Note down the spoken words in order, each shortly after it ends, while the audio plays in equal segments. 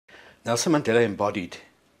Nelson Mandela embodied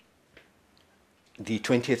the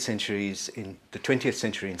 20th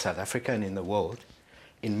century in South Africa and in the world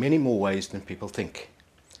in many more ways than people think.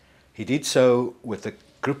 He did so with a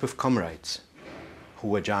group of comrades who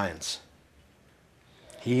were giants.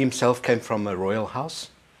 He himself came from a royal house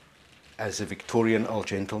as a Victorian old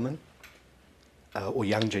gentleman, or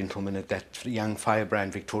young gentleman at that, young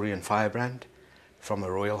firebrand, Victorian firebrand, from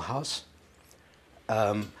a royal house.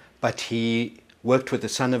 But he worked with the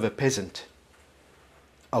son of a peasant,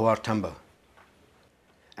 O.R. Tambo.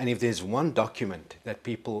 And if there's one document that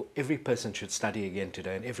every person should study again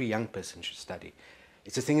today, and every young person should study,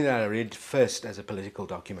 it's a thing that I read first as a political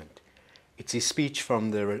document. It's his speech from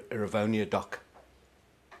the Rivonia dock.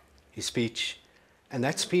 His speech, and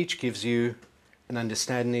that speech gives you an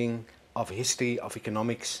understanding of history, of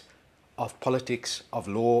economics, of politics, of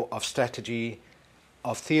law, of strategy,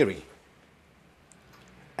 of theory.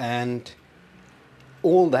 And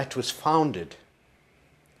all that was founded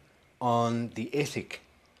on the ethic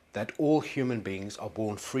that all human beings are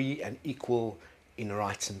born free and equal in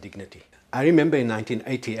rights and dignity. I remember in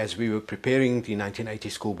 1980, as we were preparing the 1980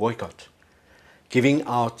 school boycott, giving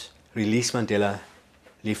out Release Mandela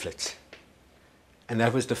leaflets. And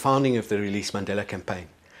that was the founding of the Release Mandela campaign.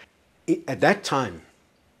 At that time,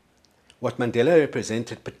 what Mandela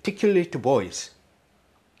represented, particularly to boys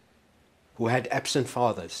who had absent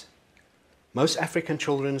fathers, most African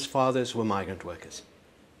children's fathers were migrant workers.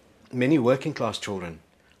 Many working class children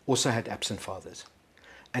also had absent fathers.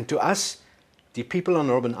 And to us, the people on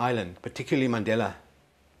Robben Island, particularly Mandela,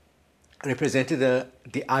 represented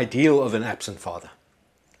the ideal of an absent father.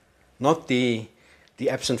 Not the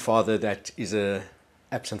absent father that is an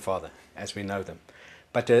absent father, as we know them,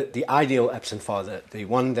 but the ideal absent father, the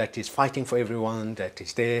one that is fighting for everyone, that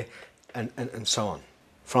is there, and so on.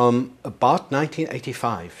 From about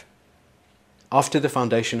 1985, after the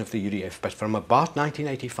foundation of the UDF, but from about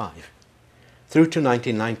 1985 through to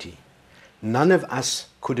 1990, none of us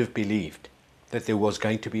could have believed that there was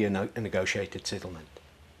going to be a negotiated settlement.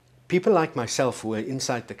 People like myself who were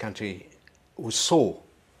inside the country, who saw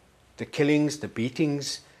the killings, the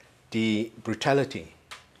beatings, the brutality,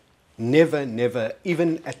 never,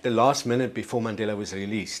 even at the last minute before Mandela was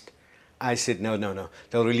released, I said, no,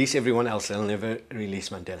 they'll release everyone else, they'll never release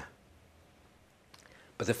Mandela.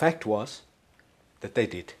 But the fact was that they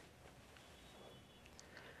did.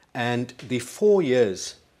 And the 4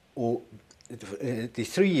 years, or the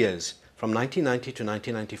 3 years, from 1990 to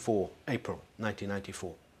 1994, April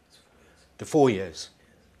 1994, the 4 years,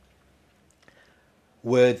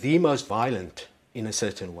 were the most violent in a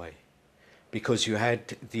certain way, because you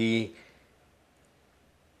had the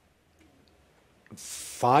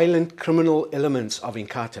violent criminal elements of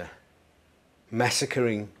Inkatha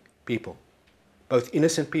massacring people, both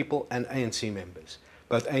innocent people and ANC members,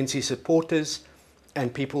 both ANC supporters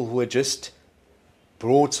and people who were just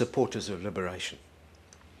broad supporters of liberation.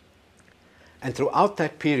 And throughout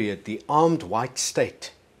that period, the armed white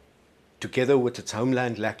state, together with its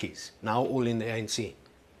homeland lackeys, now all in the ANC,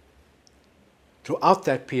 throughout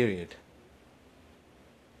that period,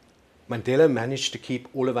 Mandela managed to keep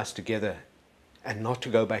all of us together and not to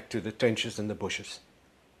go back to the trenches and the bushes.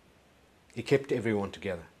 He kept everyone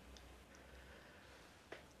together.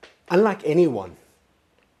 Unlike anyone,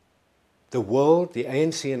 the world, the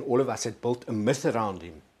ANC and all of us had built a myth around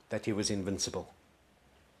him that he was invincible.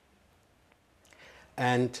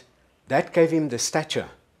 And that gave him the stature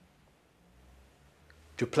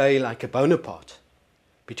to play like a Bonaparte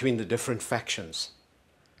between the different factions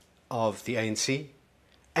of the ANC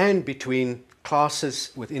and between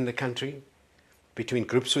classes within the country, between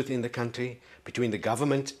groups within the country, between the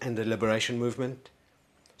government and the liberation movement.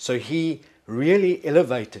 So he really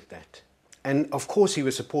elevated that. And of course he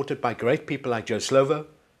was supported by great people like Joe Slovo,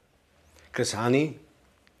 Chris Hani.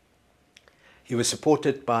 He was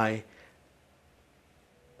supported by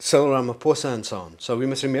Cyril Ramaphosa and so on. So we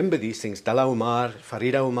must remember these things. Dalla Umar,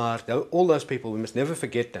 Farida Umar, all those people, we must never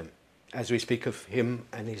forget them as we speak of him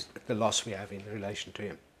and the loss we have in relation to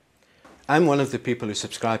him. I'm one of the people who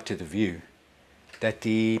subscribe to the view that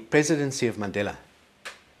the presidency of Mandela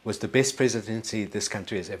was the best presidency this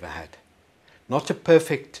country has ever had. Not a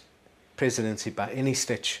perfect presidency by any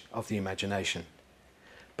stretch of the imagination,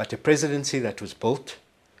 but a presidency that was built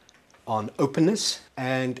on openness,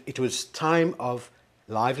 and it was time of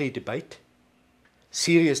lively debate,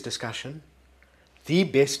 serious discussion, the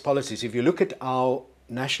best policies. If you look at our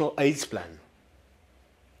national AIDS plan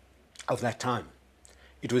of that time,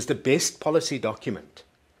 it was the best policy document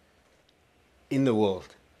in the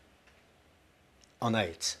world on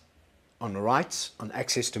AIDS, on rights, on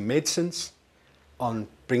access to medicines, on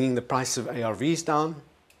bringing the price of ARVs down,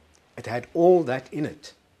 It had all that in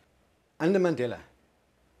it. Under Mandela,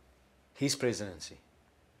 his presidency,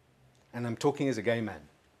 and I'm talking as a gay man,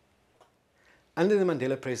 under the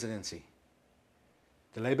Mandela presidency,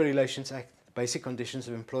 the Labour Relations Act, the Basic Conditions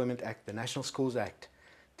of Employment Act, the National Schools Act,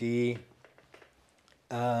 the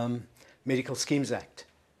Medical Schemes Act,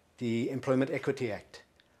 the Employment Equity Act,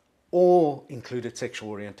 all included sexual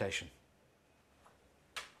orientation.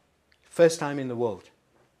 First time in the world,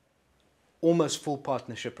 almost full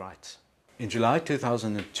partnership rights. In July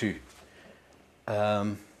 2002,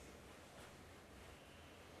 I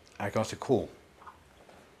got a call,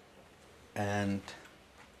 and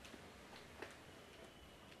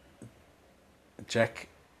Jack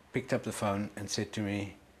picked up the phone and said to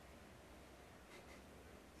me,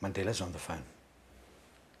 "Mandela's on the phone."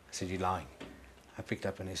 I said, "You're lying." I picked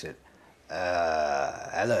up and he said,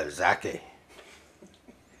 "Hello, Zackie.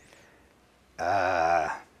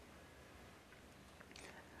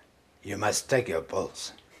 You must take your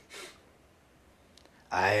pills.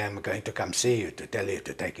 I am going to come see you to tell you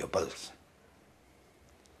to take your pills."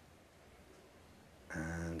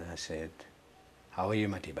 And I said, "How are you,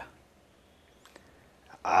 Madiba?"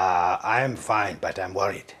 "I am fine, but I'm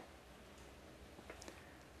worried.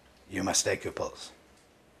 You must take your pills."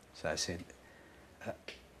 So I said,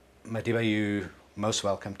 "Madiba, you're most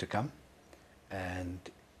welcome to come, and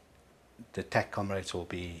the TAC comrades will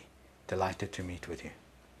be delighted to meet with you."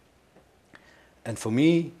 And for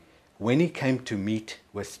me, when he came to meet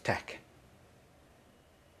with TAC,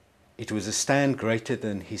 it was a stand greater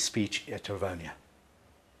than his speech at Rivonia.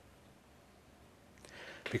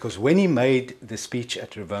 Because when he made the speech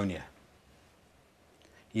at Rivonia,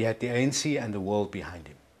 he had the ANC and the world behind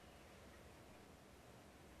him.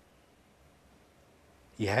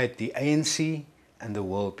 He had the ANC and the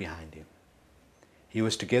world behind him. He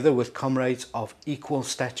was together with comrades of equal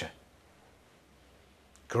stature,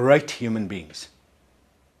 great human beings,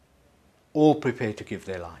 all prepared to give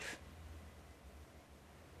their life.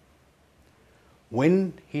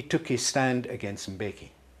 When he took his stand against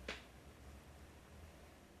Mbeki,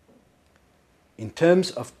 in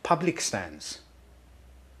terms of public stands,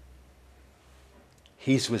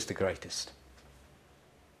 his was the greatest.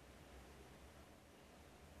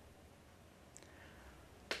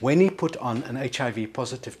 When he put on an HIV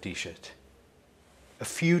positive t-shirt, a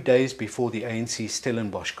few days before the ANC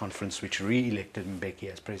Stellenbosch conference, which re-elected Mbeki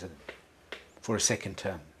as president for a second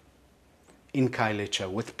term, in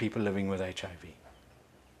Khayelitsha with people living with HIV,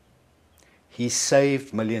 he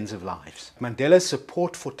saved millions of lives. Mandela's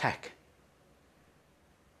support for TAC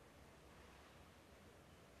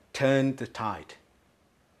turned the tide,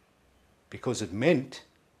 because it meant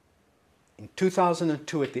in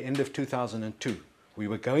 2002, at the end of 2002, we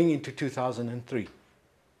were going into 2003,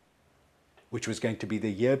 which was going to be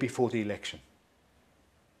the year before the election.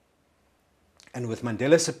 And with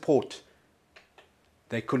Mandela's support,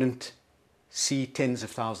 they couldn't see tens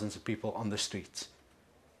of thousands of people on the streets.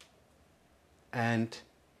 And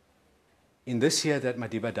in this year that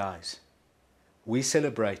Madiba dies, we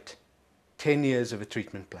celebrate 10 years of a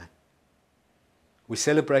treatment plan. We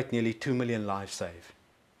celebrate nearly 2 million lives saved,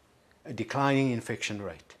 a declining infection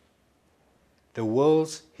rate,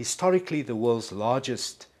 historically the world's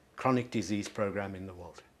largest chronic disease program in the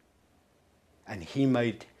world. And he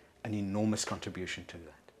made an enormous contribution to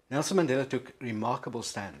that. Nelson Mandela took remarkable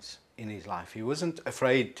stands in his life. He wasn't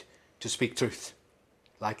afraid to speak truth,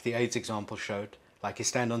 like the AIDS example showed, like his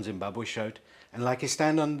stand on Zimbabwe showed, and like his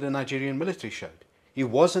stand on the Nigerian military showed. He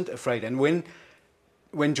wasn't afraid. And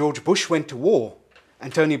when George Bush went to war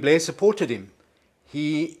and Tony Blair supported him,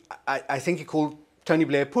 I think he called Tony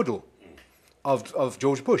Blair poodle of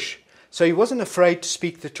George Bush. So he wasn't afraid to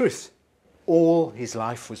speak the truth. All his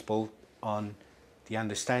life was built on the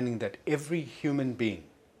understanding that every human being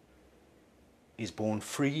is born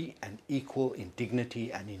free and equal in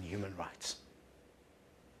dignity and in human rights.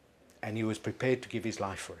 And he was prepared to give his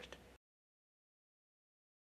life for it.